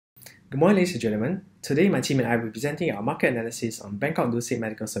Good morning, ladies and gentlemen. Today, my team and I will be presenting our market analysis on Bangkok Dusit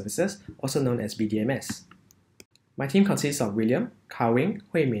Medical Services, also known as BDMS. My team consists of William, Ka Wing,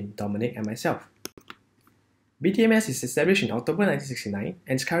 Hui Min, Dominic, and myself. BDMS is established in October 1969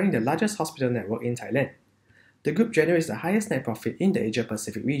 and is currently the largest hospital network in Thailand. The group generates the highest net profit in the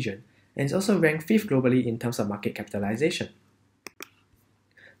Asia-Pacific region and is also ranked 5th globally in terms of market capitalization.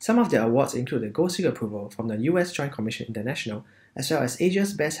 Some of their awards include the Gold Seal approval from the US Joint Commission International, as well as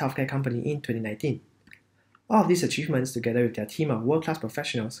Asia's Best Healthcare Company in 2019. All of these achievements, together with their team of world-class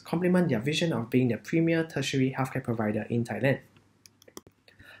professionals, complement their vision of being the premier tertiary healthcare provider in Thailand.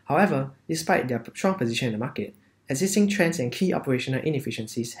 However, despite their strong position in the market, existing trends and key operational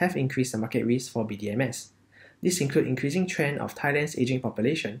inefficiencies have increased the market risk for BDMS. These include increasing trend of Thailand's aging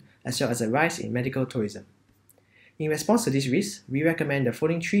population, as well as a rise in medical tourism. In response to these risks, we recommend the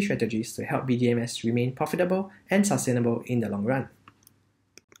following 3 strategies to help BDMS remain profitable and sustainable in the long run.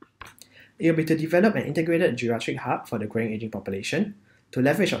 It will be to develop an integrated geriatric hub for the growing aging population, to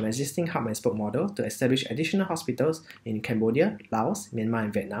leverage on an existing hub and spoke model to establish additional hospitals in Cambodia, Laos, Myanmar,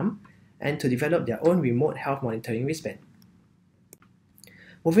 and Vietnam, and to develop their own remote health monitoring wristband.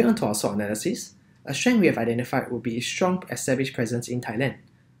 Moving on to our SWOT analysis, a strength we have identified would be its strong established presence in Thailand.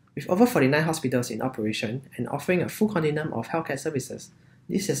 With over 49 hospitals in operation and offering a full continuum of healthcare services,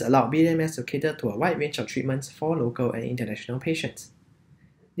 this has allowed BDMS to cater to a wide range of treatments for local and international patients.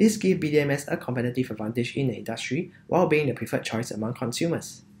 This gives BDMS a competitive advantage in the industry while being the preferred choice among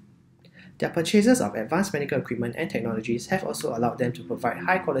consumers. Their purchases of advanced medical equipment and technologies have also allowed them to provide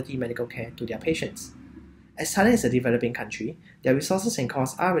high-quality medical care to their patients. As Thailand is a developing country, their resources and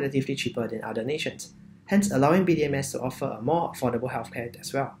costs are relatively cheaper than other nations, hence allowing BDMS to offer a more affordable healthcare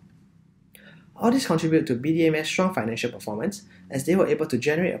as well. All this contribute to BDMS' strong financial performance, as they were able to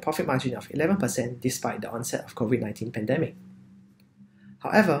generate a profit margin of 11% despite the onset of COVID-19 pandemic.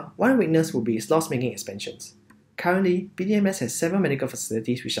 However, one weakness would be its loss-making expansions. Currently, BDMS has 7 medical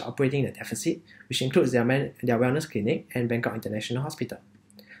facilities which are operating in a deficit, which includes their wellness clinic and Bangkok International Hospital.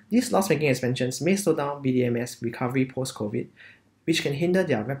 These loss-making expansions may slow down BDMS recovery post-COVID, which can hinder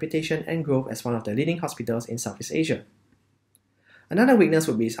their reputation and growth as one of the leading hospitals in Southeast Asia. Another weakness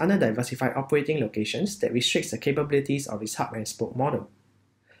would be its under-diversified operating locations that restricts the capabilities of its hub and spoke model.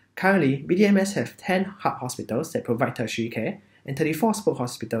 Currently, BDMS have 10 hub hospitals that provide tertiary care and 34 spoke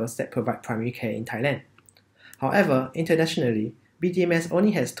hospitals that provide primary care in Thailand. However, internationally, BDMS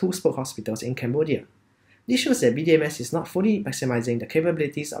only has 2 spoke hospitals in Cambodia. This shows that BDMS is not fully maximizing the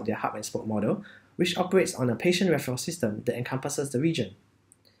capabilities of their hub and spoke model, which operates on a patient referral system that encompasses the region.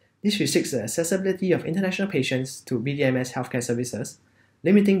 This restricts the accessibility of international patients to BDMS healthcare services,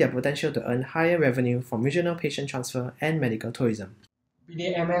 limiting their potential to earn higher revenue from regional patient transfer and medical tourism.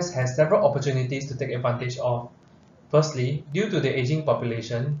 BDMS has several opportunities to take advantage of. Firstly, due to the aging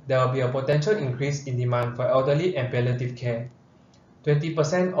population, there will be a potential increase in demand for elderly and palliative care.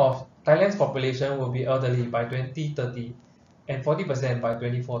 20% of Thailand's population will be elderly by 2030 and 40% by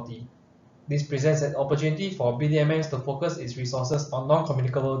 2040. This presents an opportunity for BDMS to focus its resources on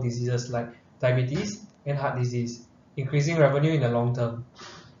non-communicable diseases like diabetes and heart disease, increasing revenue in the long term.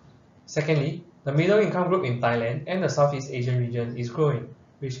 Secondly, the middle income group in Thailand and the Southeast Asian region is growing,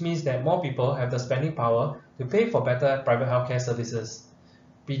 which means that more people have the spending power to pay for better private healthcare services.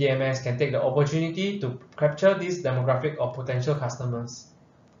 BDMS can take the opportunity to capture this demographic of potential customers.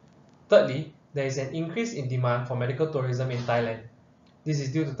 Thirdly, there is an increase in demand for medical tourism in Thailand. This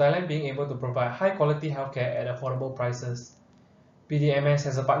is due to Thailand being able to provide high-quality healthcare at affordable prices. BDMS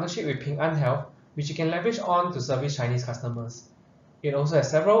has a partnership with Ping An Health, which it can leverage on to service Chinese customers. It also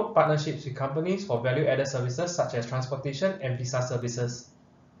has several partnerships with companies for value-added services such as transportation and visa services.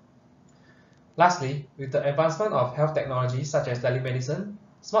 Lastly, with the advancement of health technologies such as telemedicine,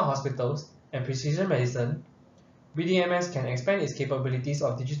 smart hospitals, and precision medicine, BDMS can expand its capabilities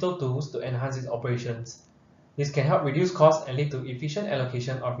of digital tools to enhance its operations. This can help reduce costs and lead to efficient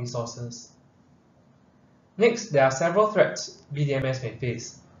allocation of resources. Next, there are several threats BDMS may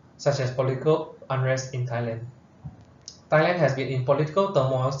face, such as political unrest in Thailand. Thailand has been in political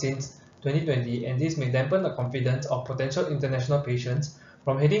turmoil since 2020, and this may dampen the confidence of potential international patients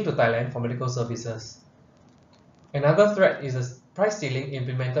from heading to Thailand for medical services. Another threat is the price ceiling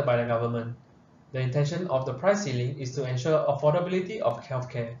implemented by the government. The intention of the price ceiling is to ensure affordability of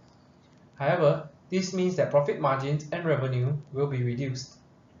healthcare. However, this means that profit margins and revenue will be reduced.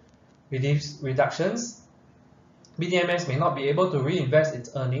 With these reductions, BDMS may not be able to reinvest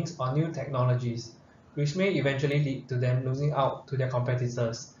its earnings on new technologies, which may eventually lead to them losing out to their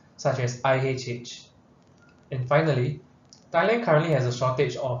competitors, such as IHH. And finally, Thailand currently has a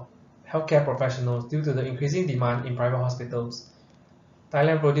shortage of healthcare professionals due to the increasing demand in private hospitals.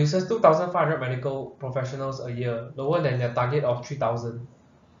 Thailand produces 2,500 medical professionals a year, lower than their target of 3,000.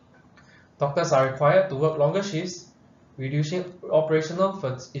 Doctors are required to work longer shifts, reducing operational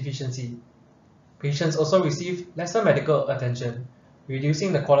efficiency. Patients also receive lesser medical attention,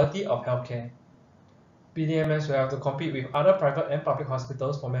 reducing the quality of healthcare. BDMS will have to compete with other private and public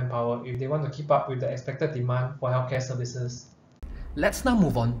hospitals for manpower if they want to keep up with the expected demand for healthcare services. Let's now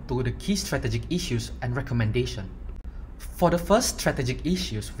move on to the key strategic issues and recommendation. For the first strategic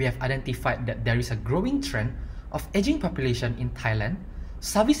issues, we have identified that there is a growing trend of aging population in Thailand,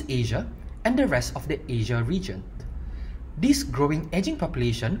 Southeast Asia, and the rest of the Asia region. This growing aging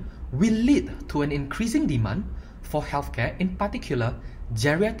population will lead to an increasing demand for healthcare, in particular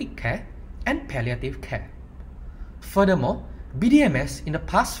geriatric care and palliative care. Furthermore, BDMS in the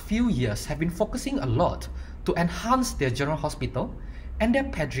past few years have been focusing a lot to enhance their general hospital and their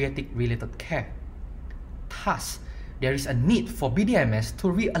pediatric related care. Thus, there is a need for BDMS to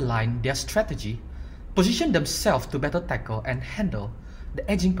realign their strategy, position themselves to better tackle and handle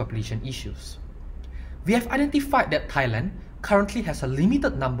the aging population issues. We have identified that Thailand currently has a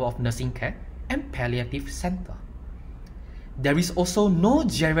limited number of nursing care and palliative centers. There is also no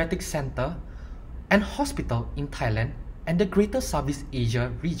geriatric center and hospital in Thailand and the Greater Southeast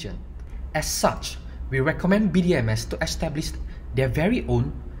Asia region. As such, we recommend BDMS to establish their very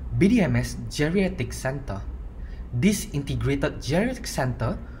own BDMS Geriatric Center. This integrated geriatric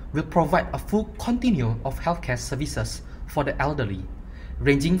center will provide a full continuum of healthcare services for the elderly,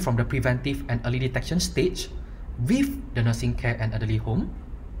 ranging from the preventive and early detection stage with the nursing care and elderly home,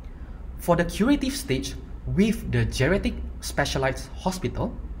 for the curative stage with the geriatric specialized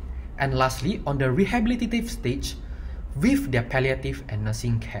hospital, and lastly on the rehabilitative stage with their palliative and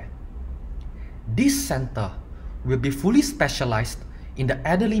nursing care. This center will be fully specialized in the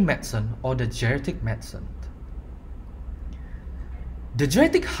elderly medicine or the geriatric medicine. The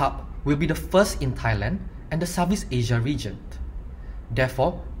geriatric hub will be the first in Thailand and the Southeast Asia region,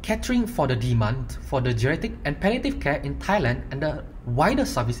 therefore catering for the demand for the geriatric and palliative care in Thailand and the wider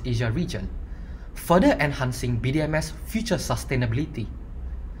Southeast Asia region, further enhancing BDMS future sustainability.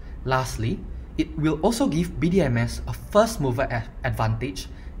 Lastly, it will also give BDMS a first mover advantage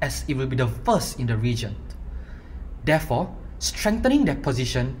as it will be the first in the region, therefore strengthening their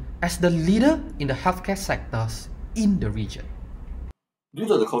position as the leader in the healthcare sectors in the region. Due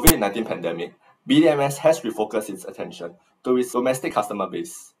to the COVID-19 pandemic, BDMS has refocused its attention to its domestic customer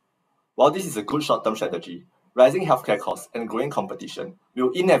base. While this is a good short-term strategy, rising healthcare costs and growing competition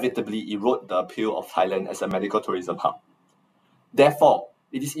will inevitably erode the appeal of Thailand as a medical tourism hub. Therefore,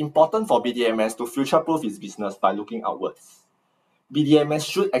 it is important for BDMS to future-proof its business by looking outwards. BDMS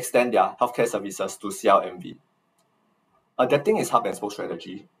should extend their healthcare services to CLMV. Adapting its hub and spoke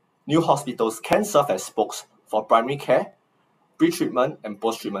strategy, new hospitals can serve as spokes for primary care, pre-treatment and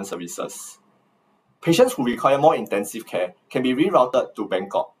post-treatment services. Patients who require more intensive care can be rerouted to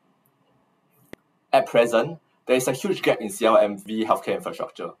Bangkok. At present, there is a huge gap in CLMV healthcare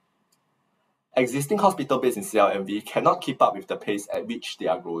infrastructure. Existing hospital beds in CLMV cannot keep up with the pace at which they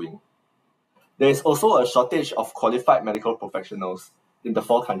are growing. There is also a shortage of qualified medical professionals in the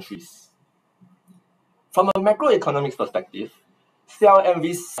 4 countries. From a macroeconomics perspective,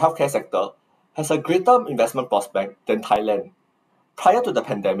 CLMV's healthcare sector has a greater investment prospect than Thailand. Prior to the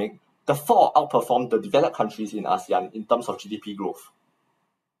pandemic, the 4 outperformed the developed countries in ASEAN in terms of GDP growth.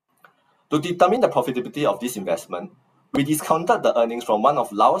 To determine the profitability of this investment, we discounted the earnings from one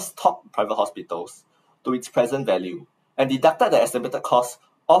of Laos' top private hospitals to its present value and deducted the estimated cost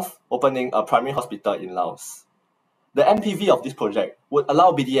of opening a primary hospital in Laos. The NPV of this project would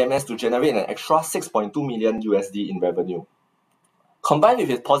allow BDMS to generate an extra $6.2 million in revenue. Combined with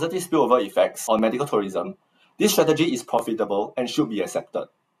its positive spillover effects on medical tourism, this strategy is profitable and should be accepted.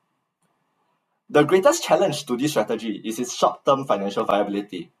 The greatest challenge to this strategy is its short-term financial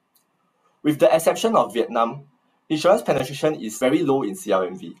viability. With the exception of Vietnam, insurance penetration is very low in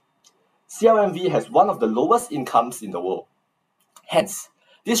CLMV. CLMV has one of the lowest incomes in the world. Hence,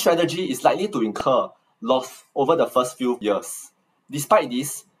 this strategy is likely to incur loss over the first few years. Despite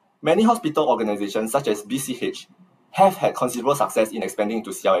this, many hospital organizations such as BCH have had considerable success in expanding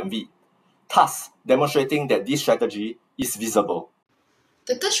into CLMV, thus demonstrating that this strategy is visible.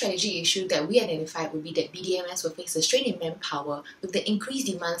 The third strategy issue that we identified would be that BDMS will face a strain in manpower with the increased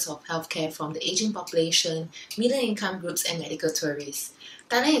demands of healthcare from the aging population, middle-income groups, and medical tourists.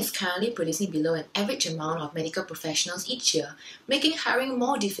 Thailand is currently producing below an average amount of medical professionals each year, making hiring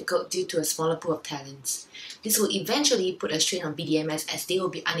more difficult due to a smaller pool of talents. This will eventually put a strain on BDMS as they will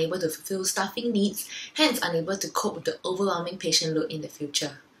be unable to fulfill staffing needs, hence unable to cope with the overwhelming patient load in the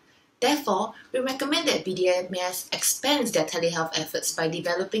future. Therefore, we recommend that BDMS expands their telehealth efforts by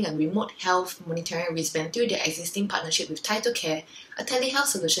developing a remote health monitoring wristband through their existing partnership with TytoCare, a telehealth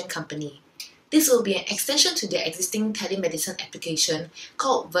solution company. This will be an extension to their existing telemedicine application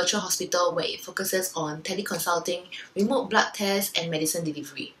called Virtual Hospital, where it focuses on teleconsulting, remote blood tests, and medicine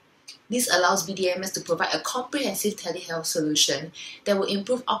delivery. This allows BDMS to provide a comprehensive telehealth solution that will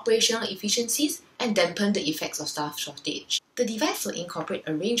improve operational efficiencies and dampen the effects of staff shortage. The device will incorporate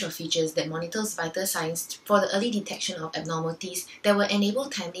a range of features that monitors vital signs for the early detection of abnormalities that will enable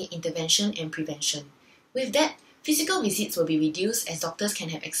timely intervention and prevention. With that, physical visits will be reduced as doctors can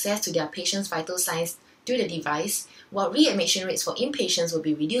have access to their patients' vital signs through the device, while readmission rates for inpatients will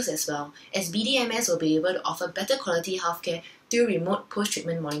be reduced as well, as BDMS will be able to offer better quality healthcare through remote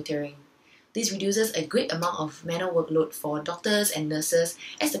post-treatment monitoring. This reduces a great amount of manual workload for doctors and nurses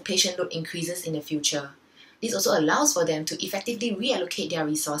as the patient load increases in the future. This also allows for them to effectively reallocate their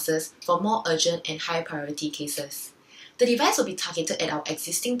resources for more urgent and high priority cases. The device will be targeted at our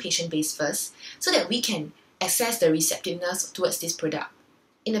existing patient base first, so that we can assess the receptiveness towards this product.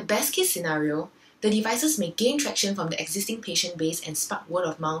 In a best case scenario, the devices may gain traction from the existing patient base and spark word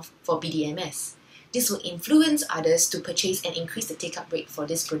of mouth for BDMS. This will influence others to purchase and increase the take-up rate for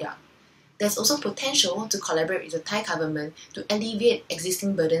this product. There's also potential to collaborate with the Thai government to alleviate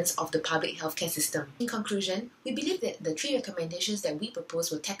existing burdens of the public healthcare system. In conclusion, we believe that the 3 recommendations that we propose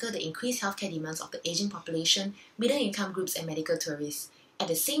will tackle the increased healthcare demands of the aging population, middle-income groups, and medical tourists. At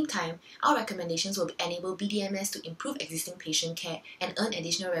the same time, our recommendations will enable BDMS to improve existing patient care and earn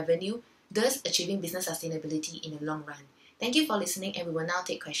additional revenue, thus achieving business sustainability in the long run. Thank you for listening, and we will now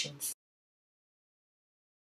take questions.